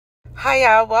Hi,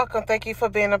 y'all. Welcome. Thank you for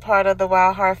being a part of the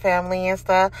Wild Heart family and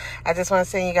stuff. I just want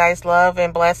to send you guys love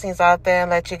and blessings out there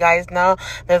and let you guys know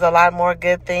there's a lot more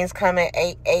good things coming.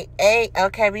 888.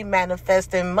 Okay, we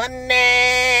manifesting money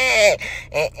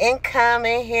and income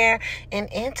in here and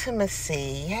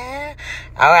intimacy. Yeah.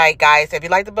 All right, guys. If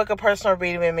you'd like to book a personal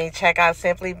reading with me, check out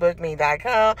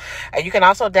simplybookme.com. You can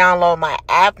also download my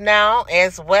app now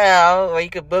as well, where you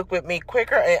can book with me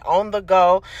quicker and on the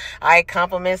go. All right,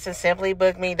 compliments to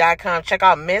simplybookme.com. Check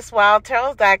out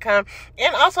MissWildTales.com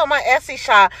and also my Etsy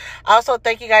shop. Also,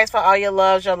 thank you guys for all your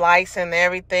loves, your likes, and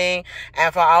everything,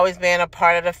 and for always being a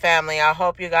part of the family. I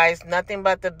hope you guys nothing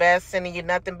but the best, sending you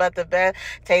nothing but the best.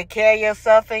 Take care of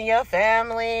yourself and your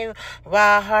family.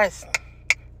 Wild hearts,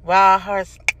 wild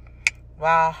hearts,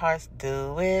 wild hearts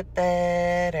do it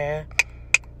better.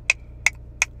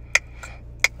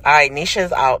 All right,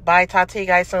 Nisha's out. Bye. Talk to you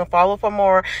guys soon. Follow for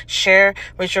more. Share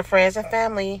with your friends and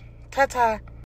family. Ta-ta.